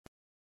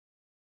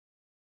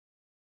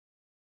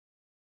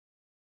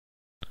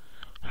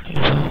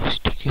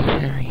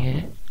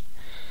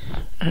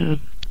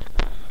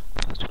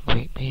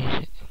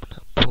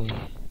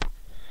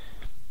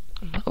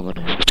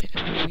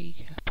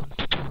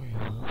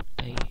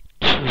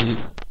you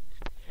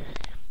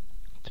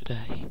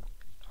today.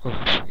 I'll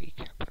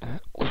recap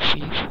that with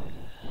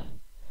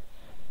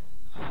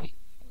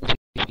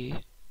you.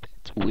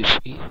 That's with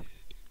you.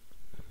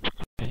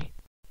 Okay.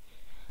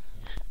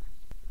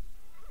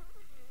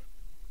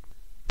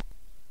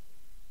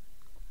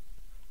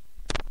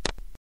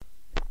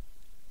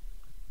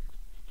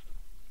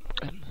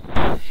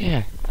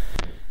 Yeah.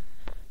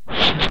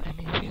 Should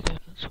any of you go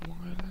to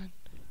Tomorrowland?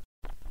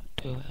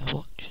 Do I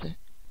watch it?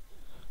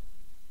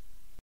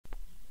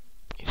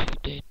 If you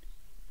did,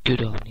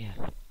 good on ya.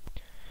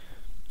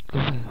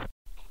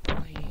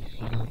 Please,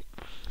 you know,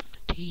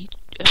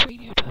 a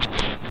radio does.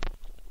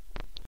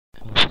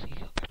 Obviously you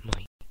got the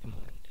mic,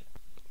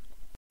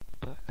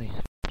 but at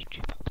least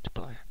YouTube up to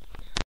play.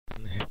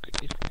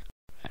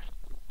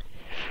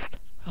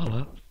 Oh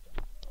well.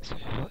 So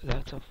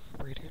that's off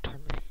radio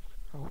time.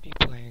 I'll be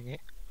playing it.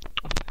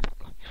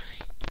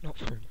 Not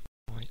through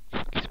mic,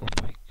 it's one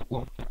mic,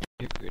 one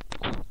good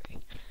quality.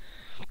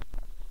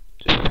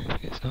 So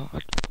if it's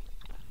not,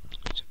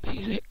 it's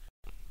basic.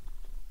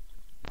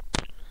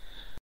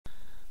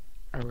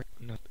 I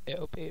reckon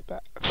it'll be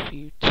about a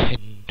few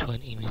 10,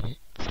 20 minutes,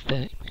 30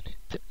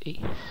 minutes at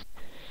least.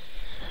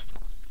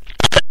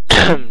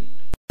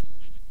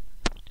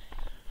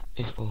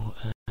 Before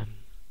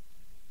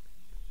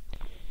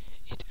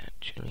it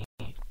actually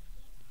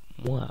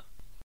works.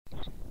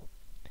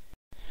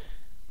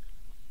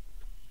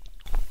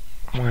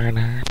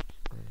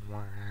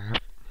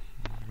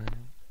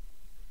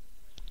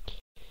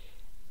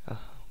 Oh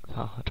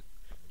god.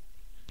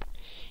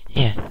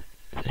 Yeah,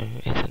 so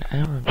it's an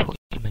hour and 40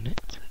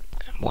 minutes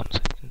and 1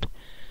 second.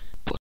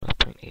 But I've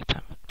plenty of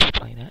time to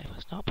play that. If I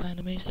start playing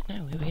the music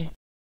now, here we go.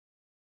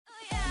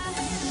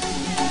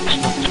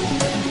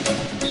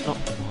 It's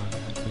not tomorrow,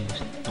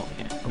 music, not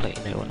yet. I'll let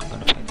you know when I'm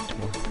going to play it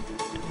tomorrow.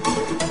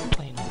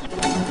 Playing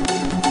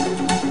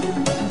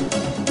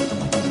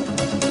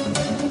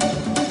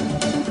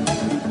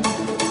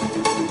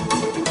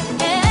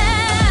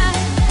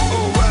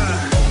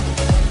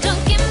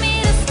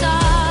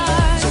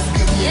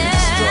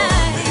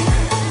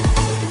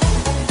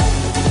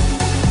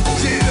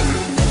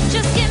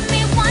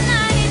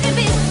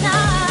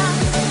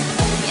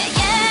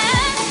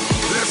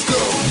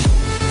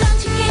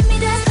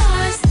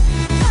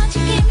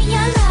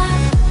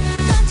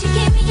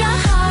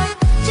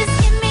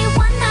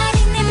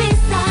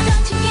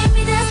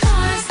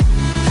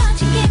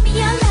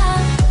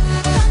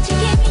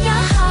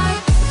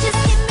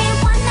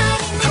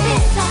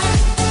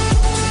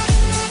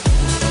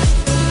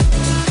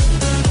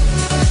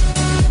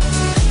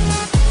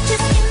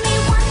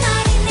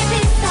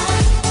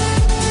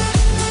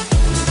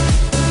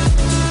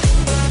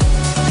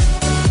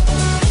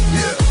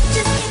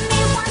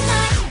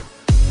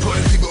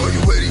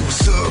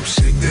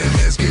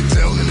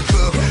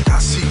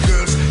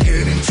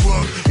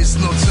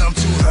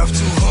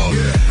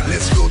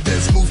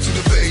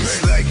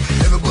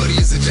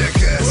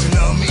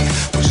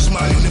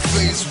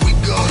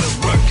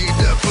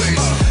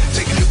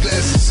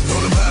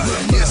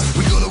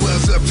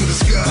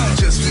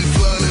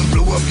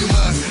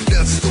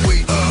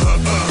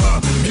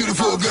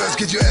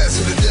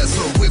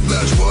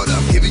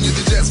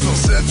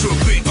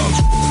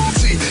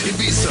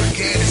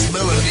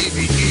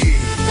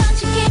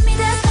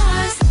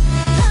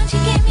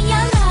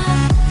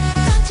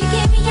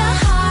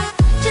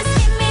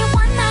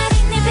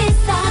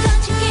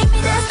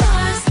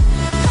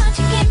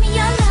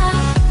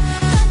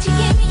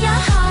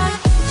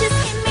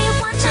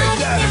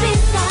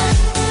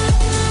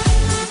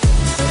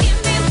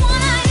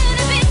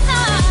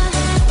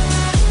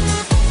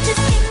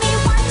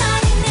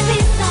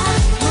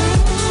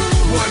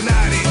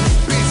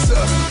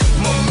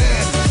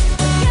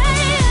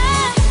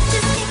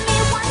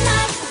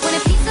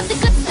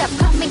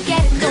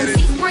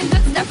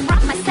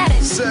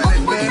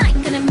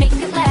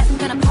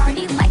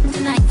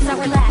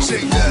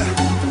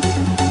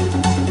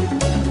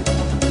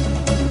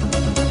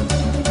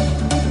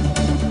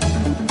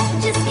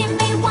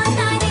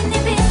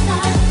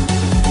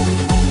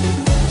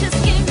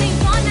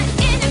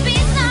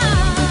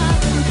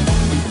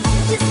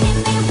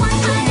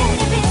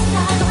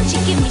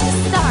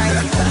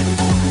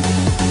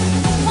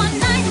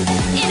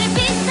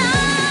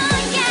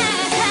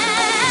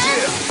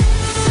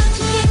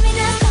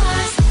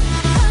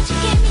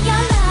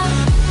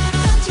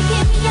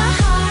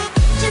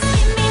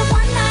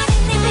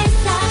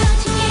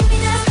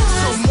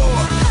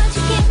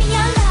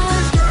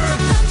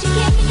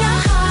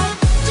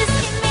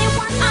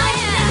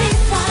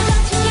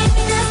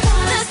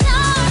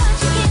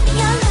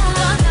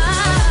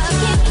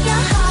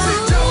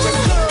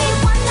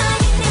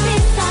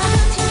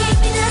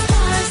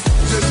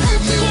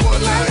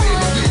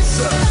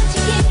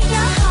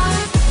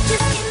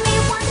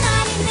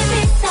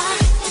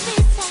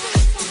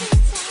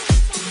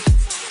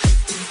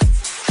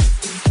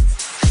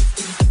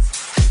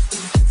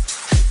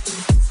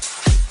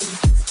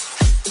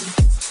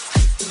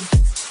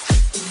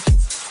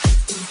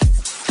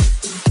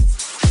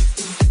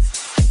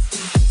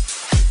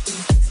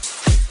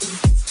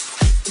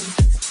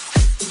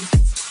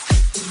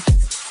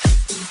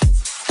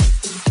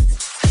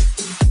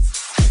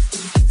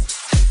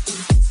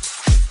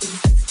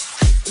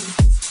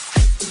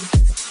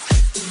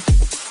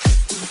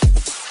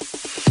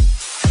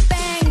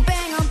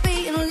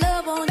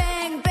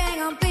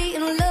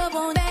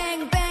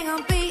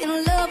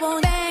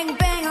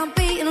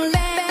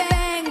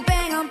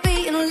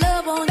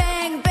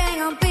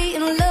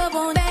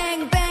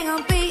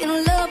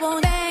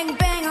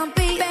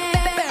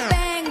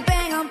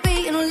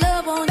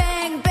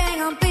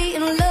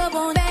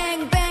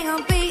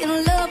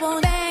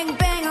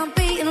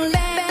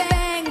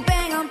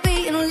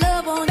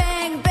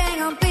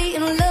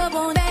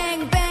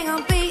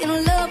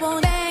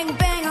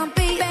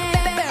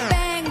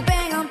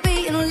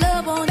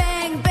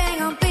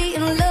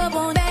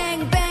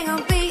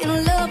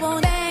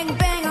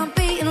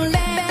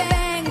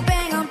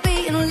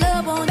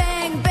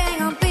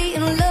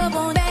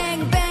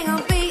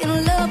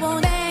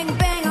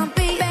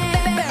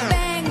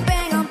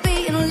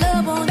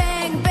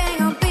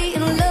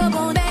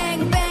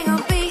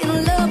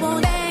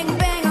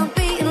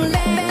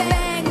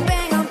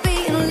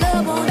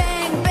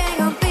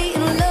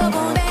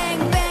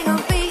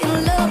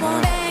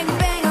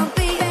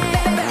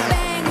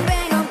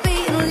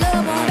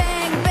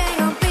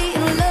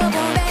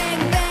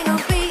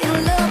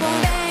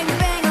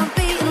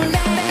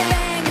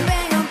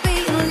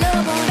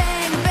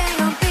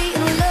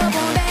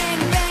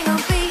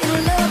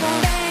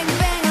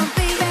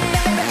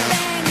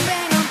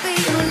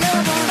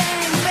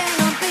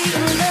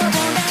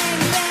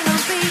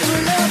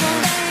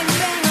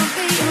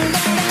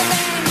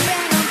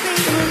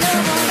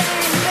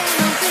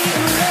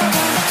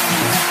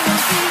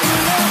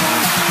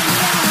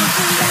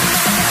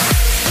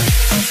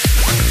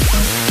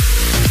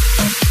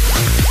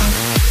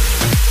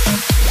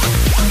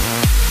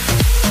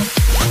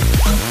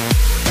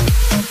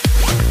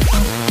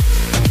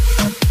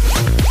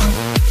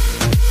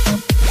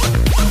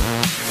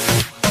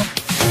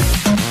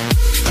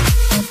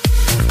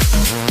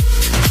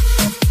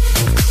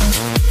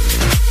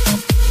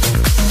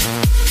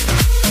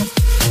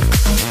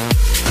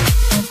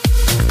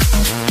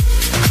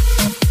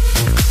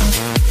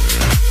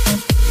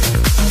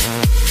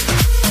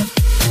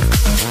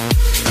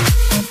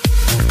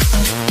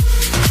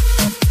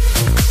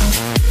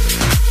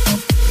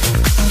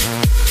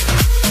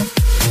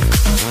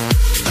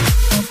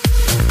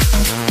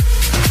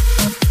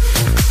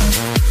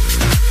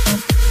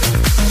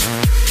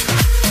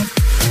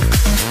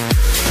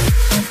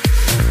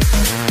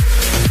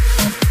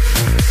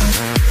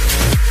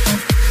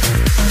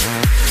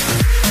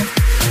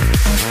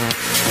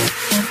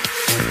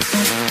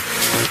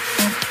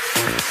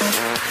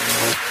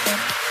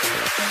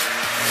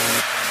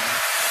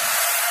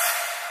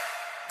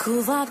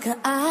Cool vodka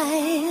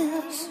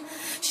eyes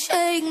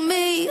shake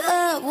me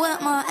up with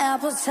my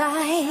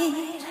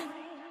appetite.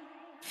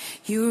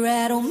 You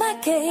rattle my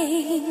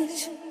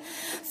cage,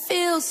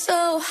 feel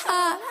so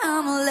hot,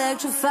 I'm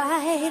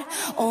electrified.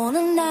 On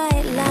a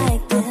night